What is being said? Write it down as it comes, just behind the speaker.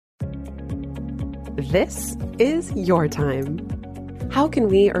This is your time. How can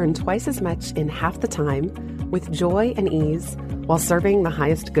we earn twice as much in half the time with joy and ease while serving the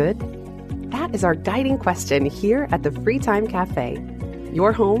highest good? That is our guiding question here at the Free Time Cafe,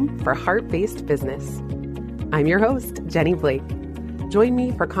 your home for heart-based business. I'm your host, Jenny Blake. Join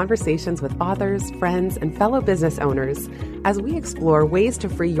me for conversations with authors, friends, and fellow business owners as we explore ways to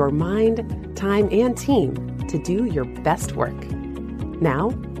free your mind, time, and team to do your best work.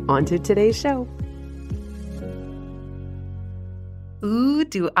 Now, on to today's show. Ooh,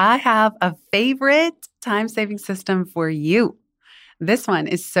 do I have a favorite time-saving system for you? This one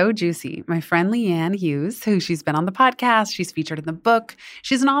is so juicy. My friend Leanne Hughes, who she's been on the podcast, she's featured in the book.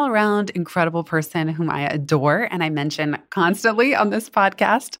 She's an all-around incredible person whom I adore and I mention constantly on this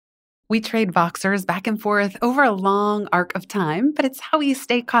podcast. We trade Voxers back and forth over a long arc of time, but it's how we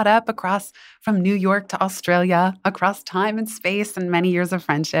stay caught up across from New York to Australia, across time and space and many years of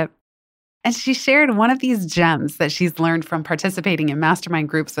friendship. And she shared one of these gems that she's learned from participating in mastermind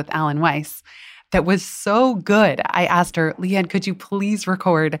groups with Alan Weiss that was so good. I asked her, Leanne, could you please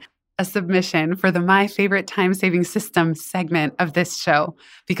record a submission for the My Favorite Time-Saving System segment of this show?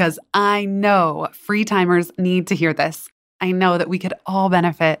 Because I know free timers need to hear this. I know that we could all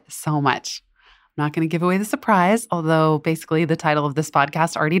benefit so much. I'm not going to give away the surprise, although basically the title of this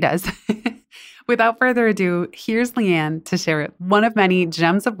podcast already does. Without further ado, here's Leanne to share one of many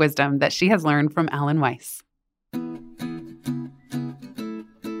gems of wisdom that she has learned from Alan Weiss.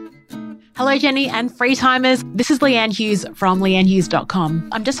 Hello, Jenny and free timers. This is Leanne Hughes from leannehughes.com.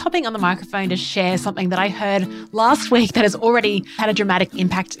 I'm just hopping on the microphone to share something that I heard last week that has already had a dramatic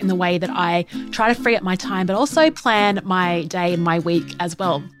impact in the way that I try to free up my time, but also plan my day and my week as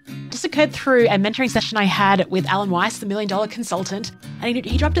well. Just occurred through a mentoring session I had with Alan Weiss, the $1 Million Consultant, and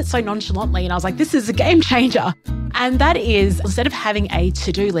he dropped it so nonchalantly, and I was like, this is a game changer. And that is, instead of having a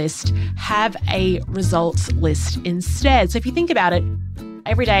to-do list, have a results list instead. So if you think about it,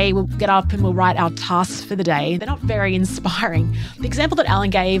 every day we'll get up and we'll write our tasks for the day. They're not very inspiring. The example that Alan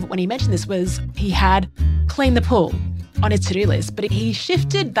gave when he mentioned this was he had clean the pool on his to-do list, but he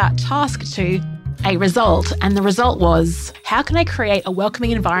shifted that task to a result. And the result was, how can I create a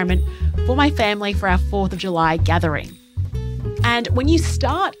welcoming environment for my family for our 4th of July gathering? And when you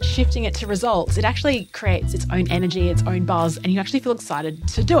start shifting it to results, it actually creates its own energy, its own buzz, and you actually feel excited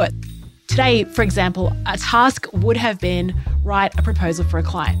to do it. Today, for example, a task would have been write a proposal for a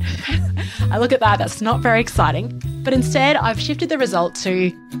client. I look at that, that's not very exciting. But instead, I've shifted the result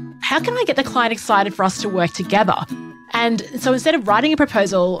to, how can I get the client excited for us to work together? And so instead of writing a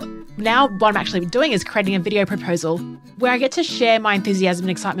proposal, now what I'm actually doing is creating a video proposal where I get to share my enthusiasm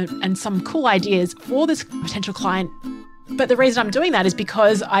and excitement and some cool ideas for this potential client. But the reason I'm doing that is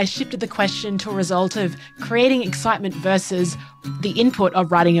because I shifted the question to a result of creating excitement versus the input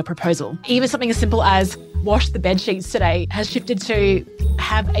of writing a proposal. Even something as simple as wash the bed sheets today has shifted to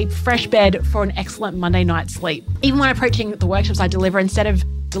have a fresh bed for an excellent Monday night's sleep. Even when approaching the workshops I deliver, instead of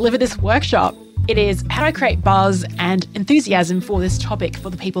deliver this workshop, it is how do I create buzz and enthusiasm for this topic for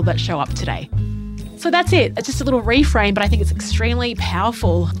the people that show up today. So that's it. It's just a little reframe, but I think it's extremely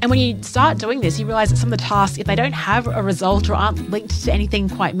powerful. And when you start doing this, you realize that some of the tasks, if they don't have a result or aren't linked to anything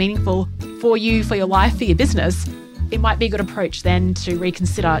quite meaningful for you, for your life, for your business, it might be a good approach then to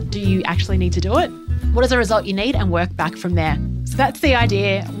reconsider, do you actually need to do it? What is the result you need? And work back from there. So that's the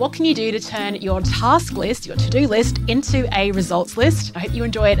idea. What can you do to turn your task list, your to-do list, into a results list? I hope you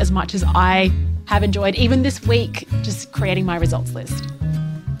enjoy it as much as I have enjoyed, even this week, just creating my results list.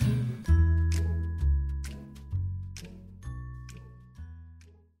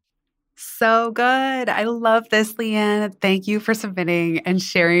 So good. I love this, Leanne. Thank you for submitting and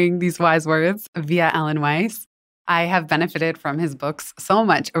sharing these wise words via Alan Weiss. I have benefited from his books so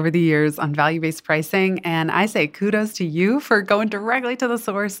much over the years on value-based pricing, and I say kudos to you for going directly to the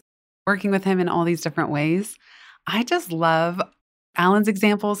source, working with him in all these different ways. I just love Alan's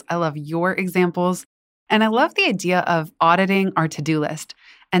examples. I love your examples. And I love the idea of auditing our to-do list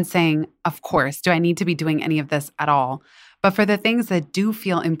and saying, of course, do I need to be doing any of this at all? But for the things that do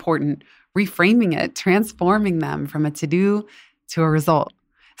feel important, reframing it, transforming them from a to-do to a result.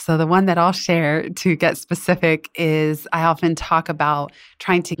 So the one that I'll share to get specific is I often talk about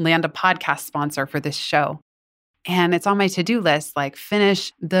trying to land a podcast sponsor for this show. And it's on my to-do list, like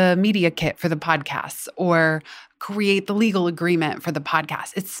finish the media kit for the podcast or create the legal agreement for the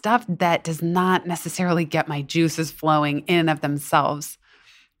podcast. It's stuff that does not necessarily get my juices flowing in and of themselves.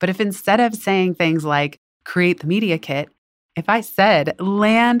 But if instead of saying things like create the media kit, if I said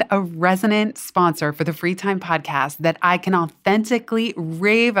land a resonant sponsor for the Free Time podcast that I can authentically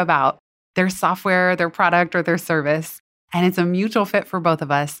rave about their software, their product, or their service, and it's a mutual fit for both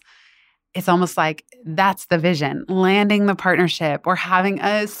of us, it's almost like that's the vision, landing the partnership or having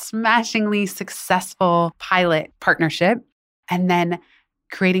a smashingly successful pilot partnership, and then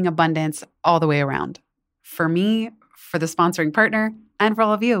creating abundance all the way around. For me, for the sponsoring partner, and for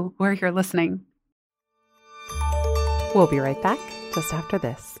all of you who are here listening. We'll be right back just after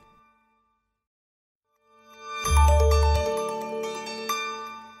this.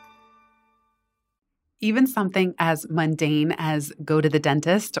 Even something as mundane as go to the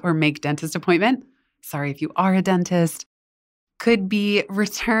dentist or make dentist appointment, sorry if you are a dentist, could be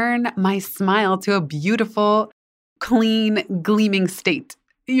return my smile to a beautiful, clean, gleaming state,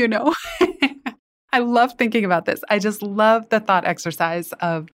 you know? I love thinking about this. I just love the thought exercise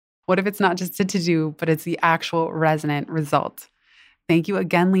of what if it's not just a to-do, but it's the actual resonant result. Thank you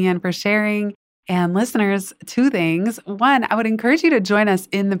again, Leanne, for sharing. And listeners, 2 things. 1, I would encourage you to join us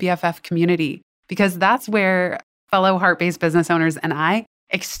in the BFF community, because that's where fellow heart-based business owners and I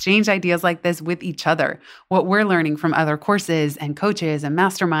exchange ideas like this with each other, what we're learning from other courses and coaches and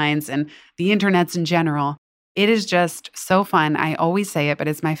masterminds and the internets in general. It is just so fun. I always say it, but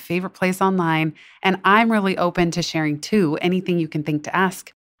it's my favorite place online. And I'm really open to sharing too, anything you can think to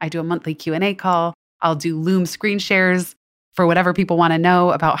ask. I do a monthly Q&A call. I'll do Loom screen shares for whatever people want to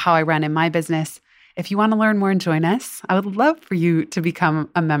know about how I run in my business. If you want to learn more and join us, I would love for you to become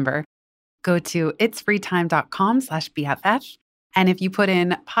a member. Go to itsfreetime.com/BFF. And if you put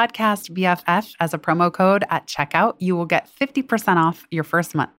in podcast BFF as a promo code at checkout, you will get 50% off your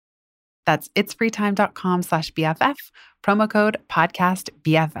first month. That's itsfreetime.com/BFF, promo code podcast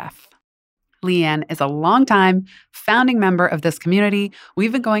BFF. Leanne is a longtime founding member of this community.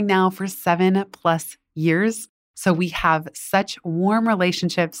 We've been going now for 7+ years. So we have such warm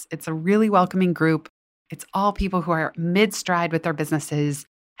relationships. It's a really welcoming group. It's all people who are mid-stride with their businesses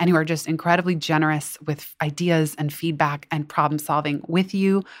and who are just incredibly generous with ideas and feedback and problem solving with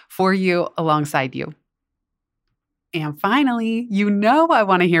you, for you, alongside you. And finally, I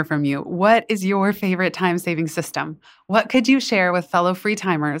want to hear from you. What is your favorite time-saving system? What could you share with fellow free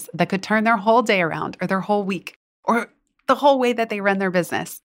timers that could turn their whole day around, or their whole week, or the whole way that they run their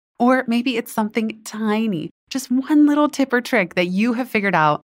business? Or maybe it's something tiny, just one little tip or trick that you have figured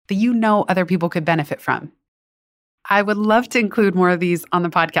out that you know other people could benefit from. I would love to include more of these on the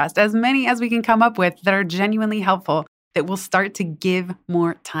podcast, as many as we can come up with that are genuinely helpful, that will start to give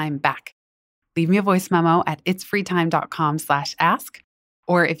more time back. Leave me a voice memo at itsfreetime.com/ask.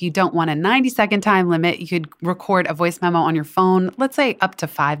 Or if you don't want a 90-second time limit, you could record a voice memo on your phone, let's say up to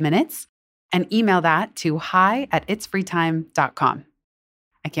 5 minutes, and email that to hi@itsfreetime.com.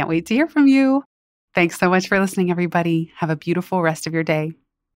 I can't wait to hear from you. Thanks so much for listening, everybody. Have a beautiful rest of your day.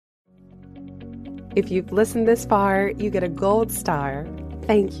 If you've listened this far, you get a gold star.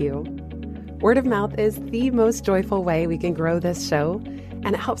 Thank you. Word of mouth is the most joyful way we can grow this show,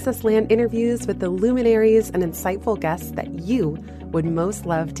 and it helps us land interviews with the luminaries and insightful guests that you would most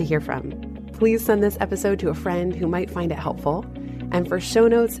love to hear from. Please send this episode to a friend who might find it helpful. And for show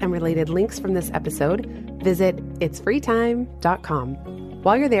notes and related links from this episode, visit itsfreetime.com.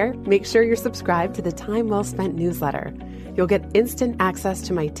 While you're there, make sure you're subscribed to the Time Well Spent newsletter. You'll get instant access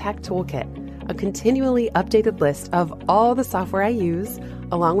to my tech toolkit, a continually updated list of all the software I use,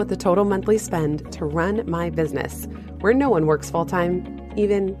 along with the total monthly spend to run my business, where no one works full-time,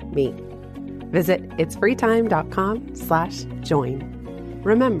 even me. Visit itsfreetime.com/join.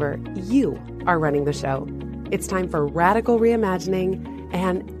 Remember, you are running the show. It's time for radical reimagining,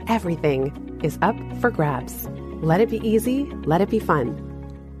 and everything is up for grabs. Let it be easy, let it be fun,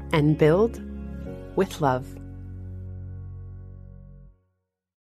 and build with love.